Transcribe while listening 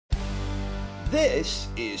This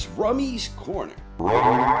is Rummy's Corner.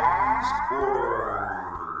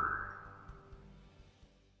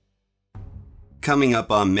 Coming up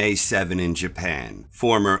on May 7 in Japan,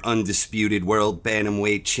 former undisputed world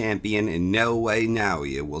bantamweight champion Naoya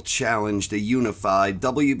Inoue will challenge the unified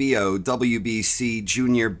WBO/WBC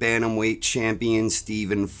junior bantamweight champion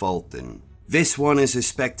Stephen Fulton. This one is a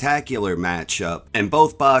spectacular matchup, and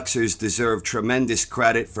both boxers deserve tremendous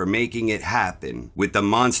credit for making it happen, with the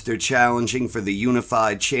monster challenging for the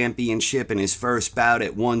unified championship in his first bout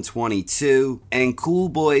at 122, and Cool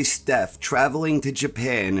Boy Steph traveling to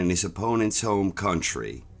Japan in his opponent's home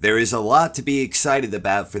country. There is a lot to be excited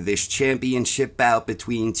about for this championship bout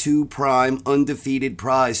between two prime undefeated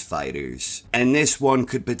prize fighters, and this one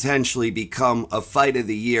could potentially become a fight of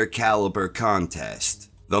the year caliber contest.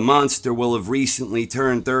 The monster will have recently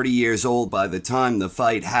turned 30 years old by the time the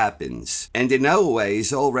fight happens, and Inoue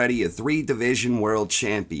is already a 3-division world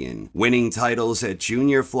champion, winning titles at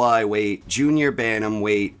junior flyweight, junior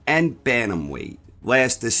bantamweight, and bantamweight.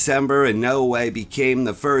 Last December, Inoue became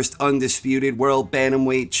the first undisputed world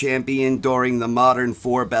bantamweight champion during the modern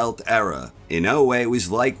 4-belt era. Inoue was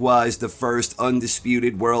likewise the first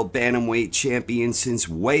undisputed world bantamweight champion since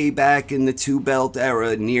way back in the 2-belt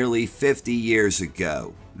era nearly 50 years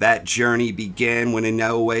ago. That journey began when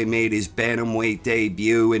Inoue made his bantamweight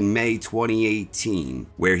debut in May 2018,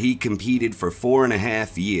 where he competed for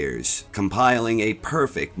 4.5 years, compiling a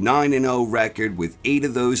perfect 9-0 record with 8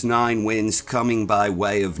 of those 9 wins coming by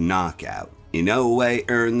way of knockout. Inoue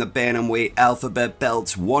earned the bantamweight alphabet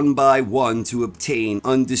belts one by one to obtain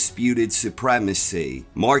undisputed supremacy,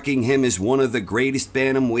 marking him as one of the greatest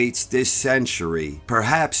bantamweights this century,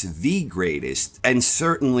 perhaps the greatest, and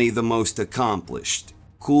certainly the most accomplished.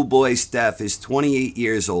 Cool Boy Steph is 28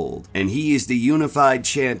 years old, and he is the unified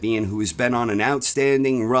champion who has been on an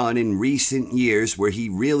outstanding run in recent years where he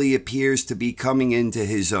really appears to be coming into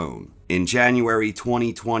his own. In January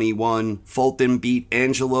 2021, Fulton beat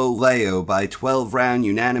Angelo Leo by 12-round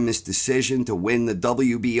unanimous decision to win the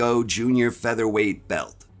WBO junior featherweight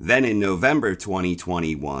belt. Then in November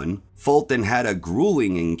 2021, Fulton had a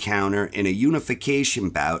grueling encounter in a unification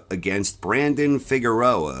bout against Brandon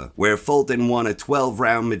Figueroa, where Fulton won a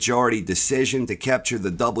 12-round majority decision to capture the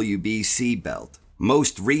WBC belt.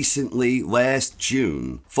 Most recently, last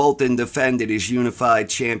June, Fulton defended his unified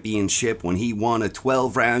championship when he won a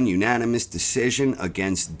 12-round unanimous decision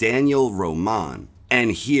against Daniel Roman.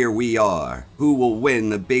 And here we are. Who will win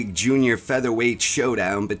the big junior featherweight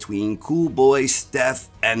showdown between Cool Boy Steph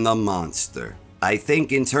and the Monster? I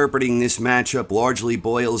think interpreting this matchup largely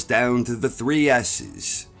boils down to the 3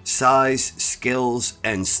 S's: size, skills,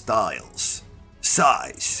 and styles.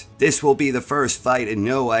 Size. This will be the first fight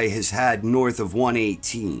Inoue has had north of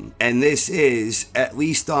 118, and this is, at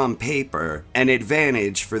least on paper, an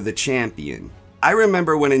advantage for the champion. I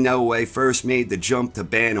remember when Inoue first made the jump to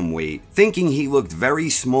bantamweight, thinking he looked very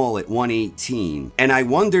small at 118, and I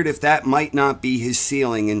wondered if that might not be his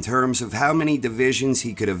ceiling in terms of how many divisions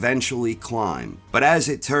he could eventually climb. But as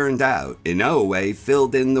it turned out, Inoue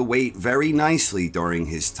filled in the weight very nicely during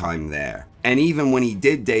his time there. And even when he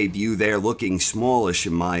did debut there looking smallish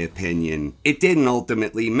in my opinion, it didn't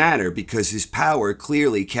ultimately matter because his power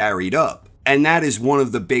clearly carried up. And that is one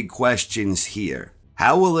of the big questions here.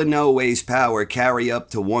 How will Inoue's power carry up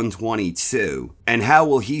to 122? And how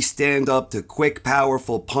will he stand up to quick,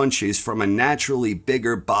 powerful punches from a naturally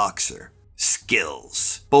bigger boxer?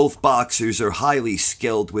 Skills. Both boxers are highly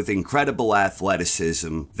skilled with incredible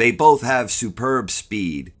athleticism. They both have superb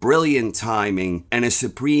speed, brilliant timing, and a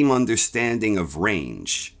supreme understanding of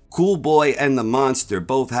range. Cool Boy and the Monster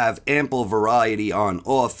both have ample variety on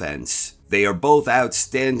offense. They are both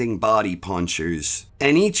outstanding body punchers,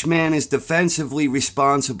 and each man is defensively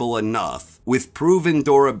responsible enough, with proven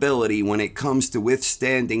durability when it comes to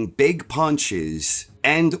withstanding big punches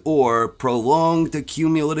and/or prolonged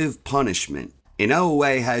accumulative punishment.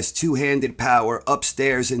 Inoue has two-handed power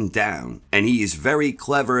upstairs and down, and he is very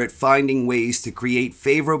clever at finding ways to create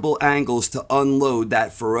favorable angles to unload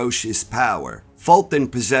that ferocious power. Fulton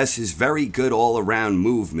possesses very good all-around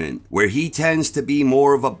movement, where he tends to be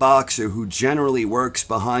more of a boxer who generally works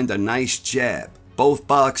behind a nice jab. Both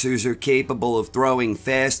boxers are capable of throwing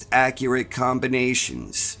fast, accurate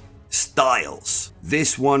combinations. Styles.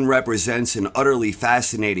 This one represents an utterly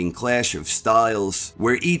fascinating clash of styles,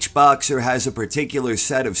 where each boxer has a particular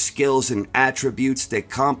set of skills and attributes that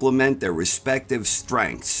complement their respective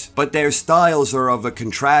strengths. But their styles are of a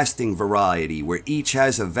contrasting variety, where each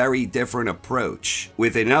has a very different approach,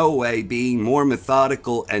 with Inoue being more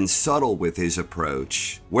methodical and subtle with his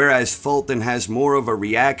approach, whereas Fulton has more of a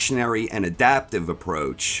reactionary and adaptive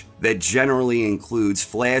approach. that generally includes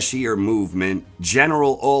flashier movement,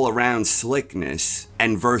 general all-around slickness,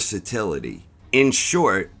 and versatility. In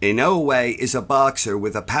short, Inoue is a boxer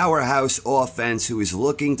with a powerhouse offense who is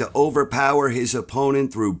looking to overpower his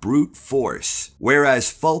opponent through brute force, whereas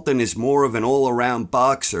Fulton is more of an all-around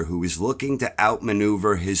boxer who is looking to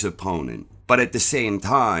outmaneuver his opponent. But at the same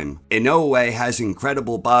time, Inoue has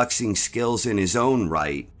incredible boxing skills in his own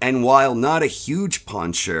right, and while not a huge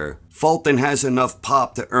puncher, Fulton has enough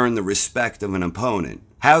pop to earn the respect of an opponent.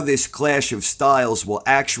 How this clash of styles will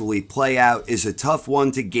actually play out is a tough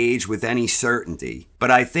one to gauge with any certainty,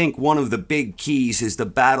 but I think one of the big keys is the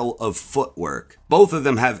battle of footwork. Both of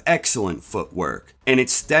them have excellent footwork, and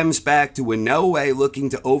it stems back to Inoue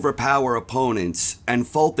looking to overpower opponents and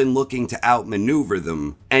Fulton looking to outmaneuver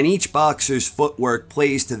them, and each boxer's footwork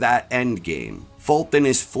plays to that endgame. Fulton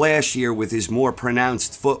is flashier with his more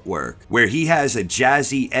pronounced footwork, where he has a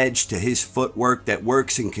jazzy edge to his footwork that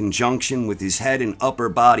works in conjunction with his head and upper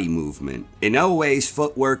body movement. Inoue's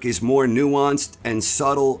footwork is more nuanced and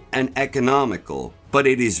subtle and economical, but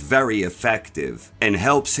it is very effective and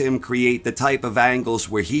helps him create the type of angles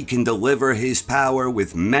where he can deliver his power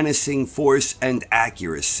with menacing force and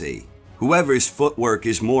accuracy. Whoever's footwork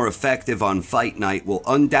is more effective on fight night will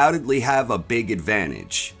undoubtedly have a big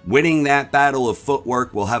advantage. Winning that battle of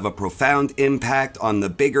footwork will have a profound impact on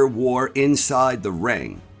the bigger war inside the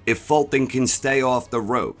ring. If Fulton can stay off the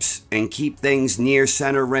ropes and keep things near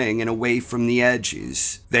center ring and away from the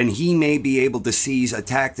edges, then he may be able to seize a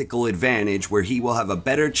tactical advantage where he will have a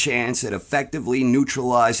better chance at effectively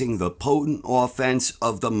neutralizing the potent offense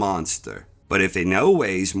of the monster. But if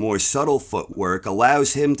Inoue's more subtle footwork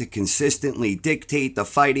allows him to consistently dictate the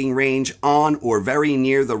fighting range on or very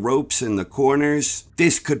near the ropes in the corners,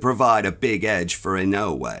 this could provide a big edge for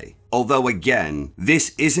Inoue. Although again,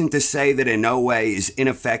 this isn't to say that Inoue is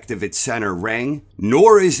ineffective at center ring,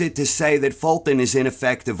 nor is it to say that Fulton is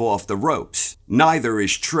ineffective off the ropes. Neither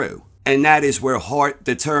is true. And that is where heart,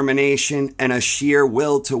 determination, and a sheer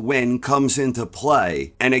will to win comes into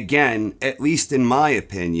play. And again, at least in my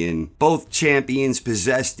opinion, both champions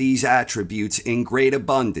possess these attributes in great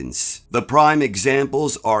abundance. The prime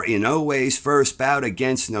examples are Inoue's first bout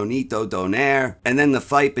against Nonito Donaire, and then the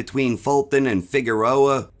fight between Fulton and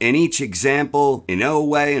Figueroa. In each example,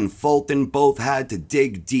 Inoue and Fulton both had to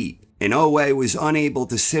dig deep. Inoue was unable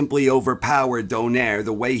to simply overpower Donaire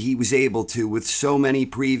the way he was able to with so many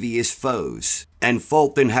previous foes. And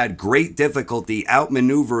Fulton had great difficulty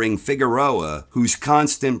outmaneuvering Figueroa, whose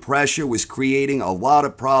constant pressure was creating a lot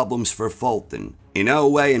of problems for Fulton.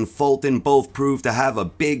 Inoue and Fulton both proved to have a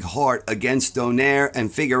big heart against Donaire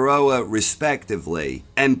and Figueroa respectively,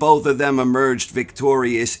 and both of them emerged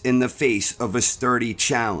victorious in the face of a sturdy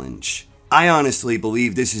challenge. I honestly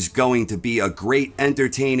believe this is going to be a great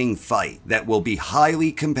entertaining fight that will be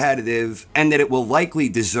highly competitive and that it will likely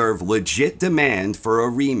deserve legit demand for a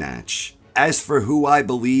rematch. As for who I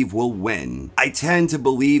believe will win, I tend to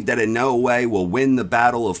believe that Inoue will win the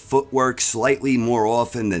battle of footwork slightly more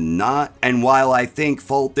often than not, and while I think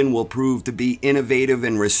Fulton will prove to be innovative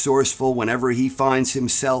and resourceful whenever he finds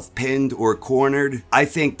himself pinned or cornered, I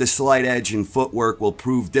think the slight edge in footwork will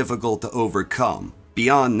prove difficult to overcome.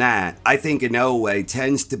 Beyond that, I think Inoue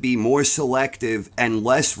tends to be more selective and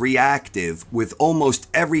less reactive with almost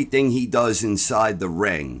everything he does inside the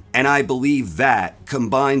ring. And I believe that,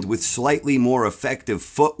 combined with slightly more effective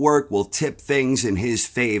footwork, will tip things in his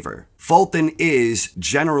favor. Fulton is,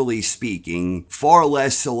 generally speaking, far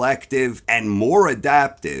less selective and more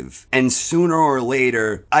adaptive, and sooner or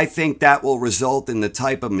later, I think that will result in the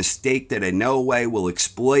type of mistake that Inoue will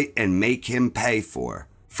exploit and make him pay for.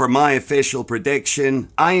 For my official prediction,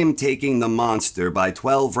 I am taking the monster by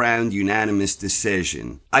 12-round unanimous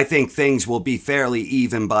decision. I think things will be fairly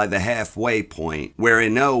even by the halfway point, where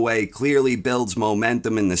Inoue clearly builds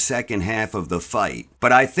momentum in the second half of the fight.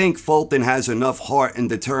 But I think Fulton has enough heart and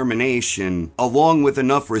determination, along with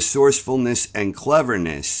enough resourcefulness and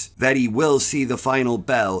cleverness, that he will see the final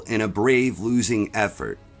bell in a brave losing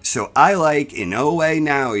effort. So I like Inoue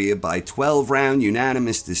Naoya by 12-round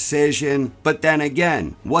unanimous decision, but then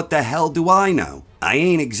again, what the hell do I know? I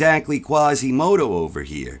ain't exactly Quasimodo over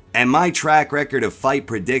here, and my track record of fight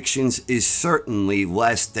predictions is certainly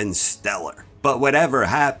less than stellar. But whatever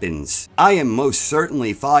happens, I am most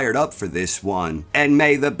certainly fired up for this one, and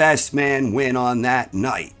may the best man win on that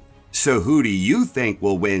night. So who do you think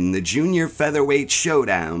will win the junior featherweight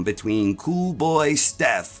showdown between Cool Boy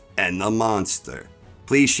Steph and the Monster?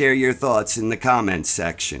 Please share your thoughts in the comments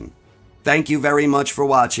section. Thank you very much for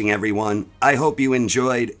watching, everyone. I hope you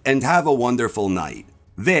enjoyed and have a wonderful night.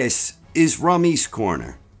 This is Rummy's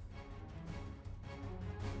Corner.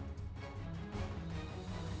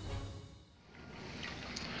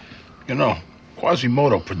 You know,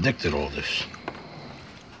 Quasimodo predicted all this.